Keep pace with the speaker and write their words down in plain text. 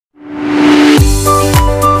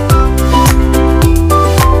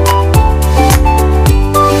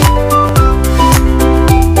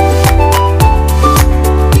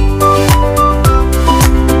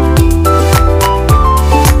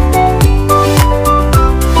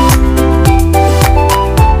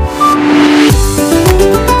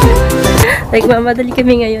Nagmamadali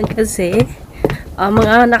kami ngayon kasi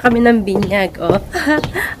mga anak kami ng binyag.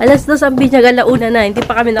 Alas 2 ang binyag, alauna na. Hindi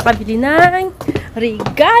pa kami nakabili ng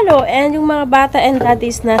regalo. And yung mga bata and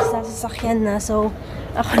daddies nasa sasakyan na. So,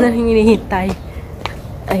 ako na hinihintay.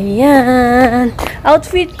 Ayan.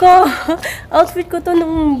 Outfit ko. Outfit ko to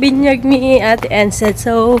nung binyag ni Ate Enset.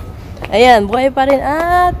 So, ayan. Buhay pa rin.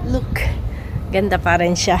 At look. Ganda pa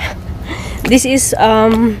rin siya. This is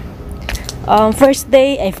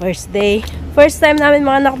first time namin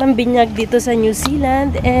mga anak ng binyag dito sa New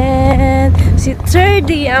Zealand. And si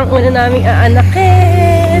Turdy ang una naming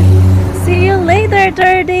aanakin. See you later,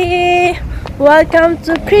 Turdy! Welcome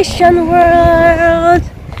to Christian world!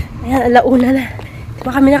 Ayan, alauna na. Di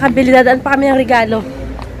pa kami nakabili, dadaan pa kami ng regalo.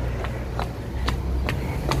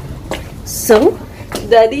 So,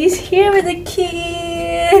 Daddy is here with the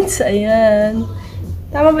kids! Ayan.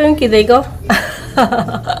 Tama ba yung kiday ko?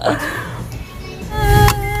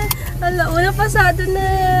 Alauna pasado na.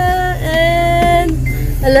 And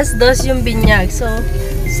alas 2 yung binyag. So,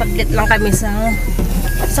 saglit lang kami sa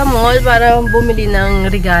mall para bumili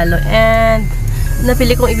ng regalo. And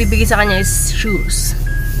napili kong ibibigay sa kanya is shoes.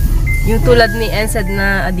 Yung tulad ni Ensed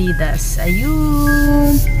na Adidas.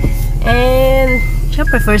 Ayun. And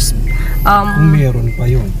syempre first kung meron pa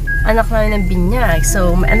yun, anak namin ng binyag.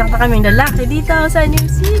 So, may anak na kaming lalaki dito sa New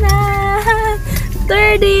Zealand.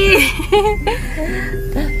 30!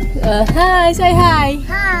 Hi! Say hi!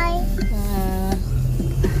 Hi!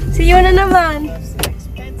 See you na naman!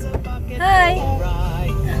 Hi!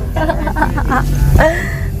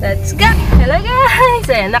 Let's go! Hello guys!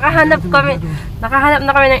 Ayan, nakahanap na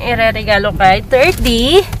kami ng ire-regalo kay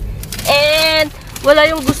 30. And wala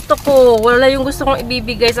yung gusto kong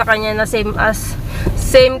ibibigay sa kanya na same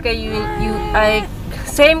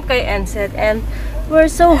kay Enset. And we're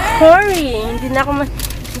so hurry. Hindi na kami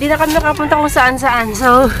nakapunta kung saan-saan.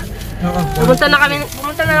 So, pumunta na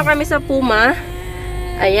kami sa Puma.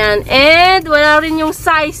 Ayan. And wala rin yung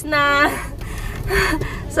size ni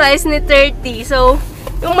 30. So,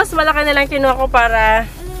 yung mas malaki na lang kinuha ko para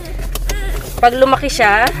pag lumaki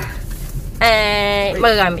siya,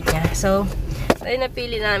 magagamit niya. So, ayun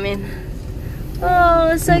napili namin.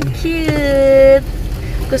 Oh, so cute.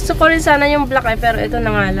 Gusto ko rin sana yung black pero ito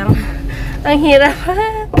na nga lang. Ang hirap.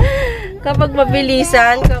 Kapag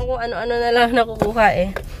mabilisan, kung ano-ano na lang nakukuha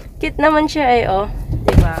Cute naman siya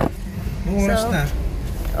diba? oras na.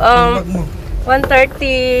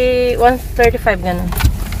 1:35 ganun.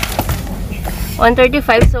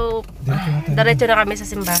 1:35, so diretso na kami sa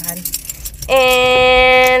simbahan.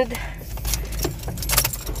 And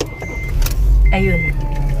ayun.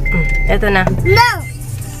 Eto na. No!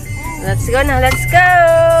 Let's go na. Let's go!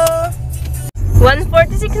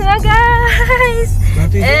 1:46 na guys!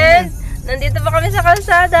 And nandito pa kami sa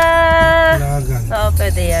kalsada. Oo,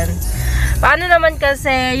 pwede yan. Paano naman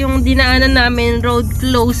kasi yung dinaanan namin, road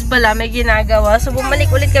close pala, may ginagawa. So bumalik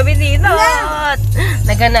ulit kami dito. At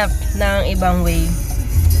naghanap ng ibang way.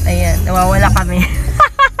 Ayan, nawawala kami.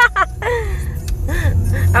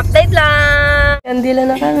 Update lang! Kandila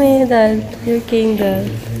na kami, Dad. Your king, Dad.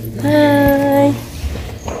 Hi!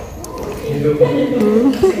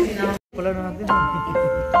 Wala na natin.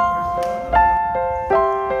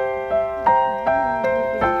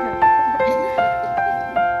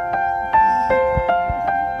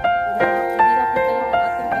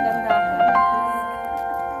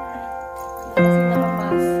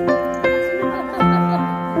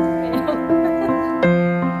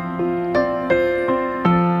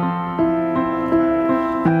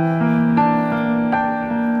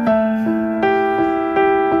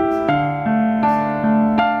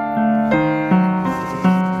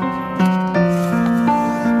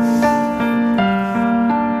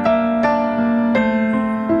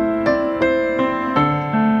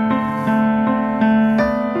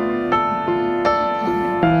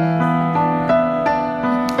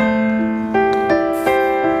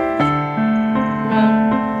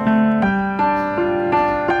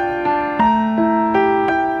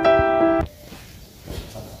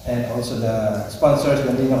 Also the sponsors,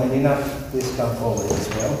 kanina, please come forward as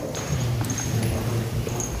well.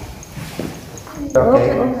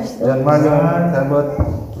 Okay. John Manuel, Talbot,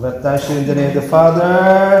 baptize you in the name of the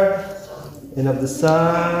Father, and of the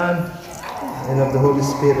Son, and of the Holy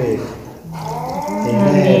Spirit.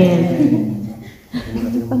 Amen.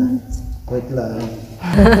 Wait lang.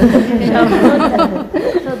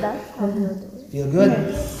 Feel good?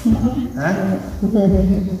 Huh?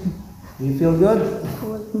 You feel good?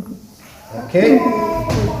 Okay.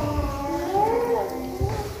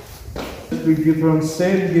 We give from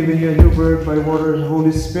sin, giving you a new birth by water and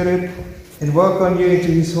Holy Spirit, and welcome you into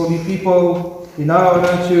His holy people. He now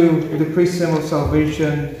anoints you with the chrism of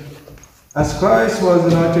salvation, as Christ was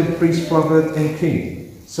anointed priest, prophet, and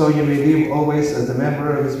king, so you may live always as a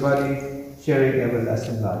member of his body, sharing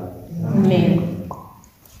everlasting life. Amen.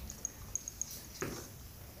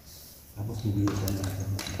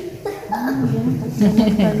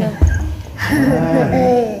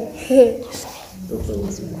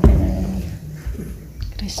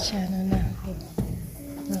 Kristiyano na.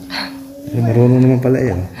 Marunong naman pala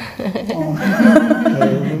eh.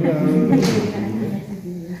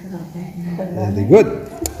 Very good.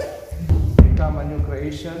 Become a new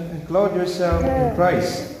creation and clothe yourself in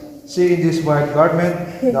Christ. See in this white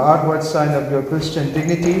garment the outward sign of your Christian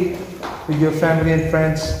dignity with your family and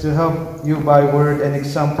friends to help you by word and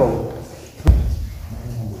example.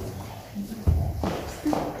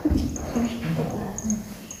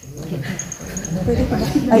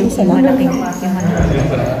 Ay, isa lang natin.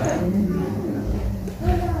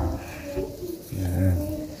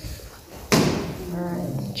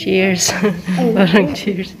 Cheers. Parang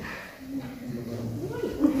cheers.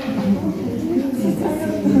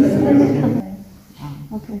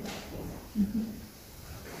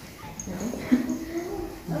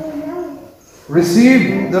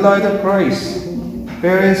 Receive the light of Christ.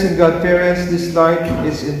 Parents and godparents, this light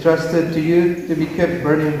is entrusted to you to be kept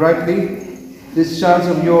burning brightly. This child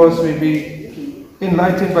of yours may be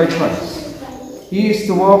enlightened by Christ. He is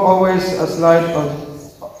to walk always as light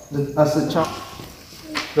as a child.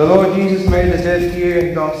 The Lord Jesus made the dead hear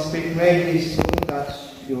and now speak. May He soon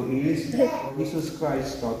touch your ears. Jesus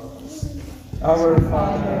Christ taught us. Our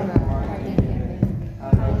Father, who art in heaven,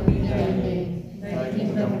 hallowed be thy name. Thy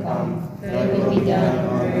kingdom come, thy will be done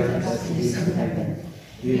on earth as it is in heaven.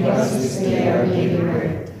 Give us this day our daily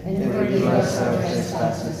bread, and forgive us our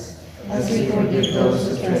trespasses, as we forgive those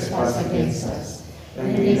who trespass against us.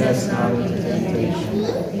 And lead us not into temptation,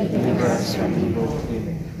 but deliver us from evil.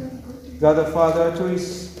 Amen. God the Father, to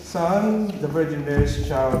His Son, the Virgin Mary's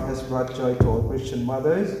child, has brought joy to all Christian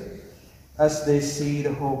mothers as they see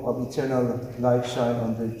the hope of eternal life shine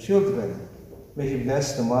on their children. May He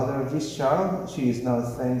bless the mother of this child. She is now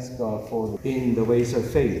thanks God for in the ways of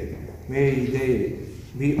faith. May they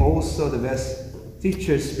be also the best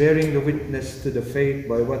teachers, bearing the witness to the faith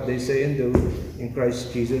by what they say and do in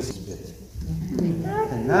Christ Jesus.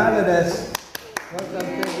 And now let us welcome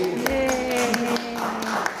Peggy.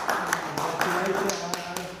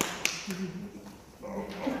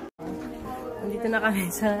 Nandito na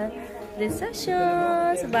kami sa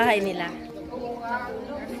reception, sa bahay nila.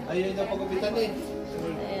 Ayun na pag-upitan eh.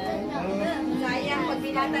 Ayan. Sayang, pag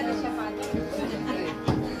binata na siya pati.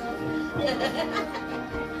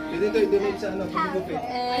 Pwede ito i-donate sa ano, pag-upit.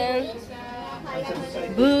 And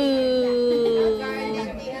boo!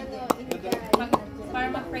 Para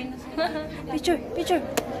mag-friend na siya. Picture, picture.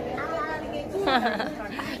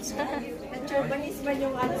 Nag-urbanis ba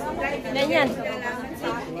yung ano? Ganyan.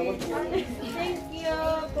 Thank you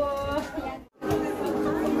po.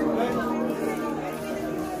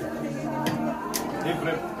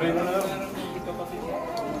 Pray mo na lang.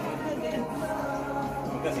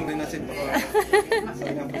 Magkasing rin natin baka.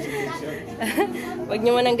 Huwag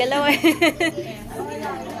niyo man ang galaw eh.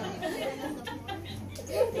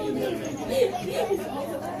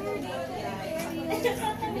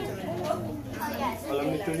 Alam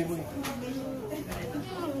nito ni Boy.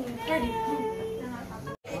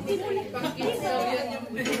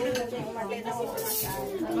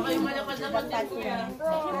 Baka yung malakad naman dito yan.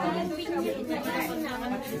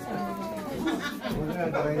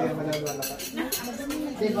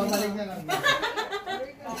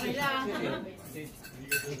 Okay lang.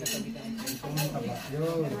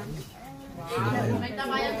 May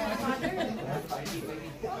tabayan sa father.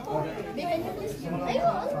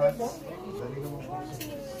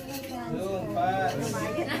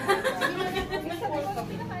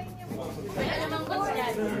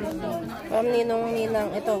 Ma'am,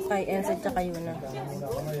 ninong ito kay Ensid tsaka Unang.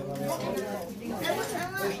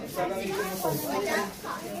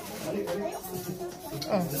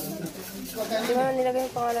 Di ba nilagay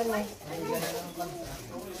yung pangalan mo?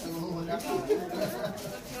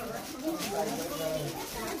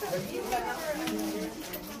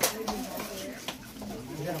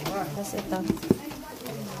 Tapos ito.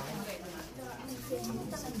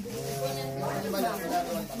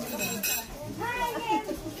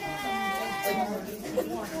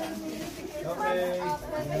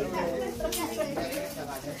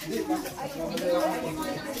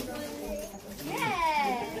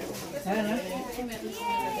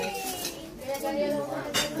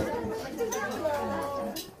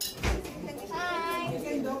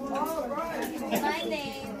 My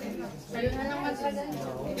name. Ayun na lang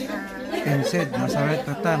Instead, Nazareth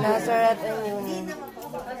Total. Nazareth and Union.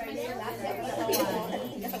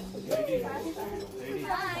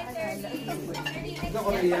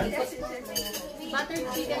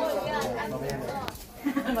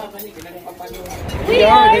 We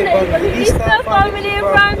are the Easter family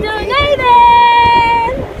from United!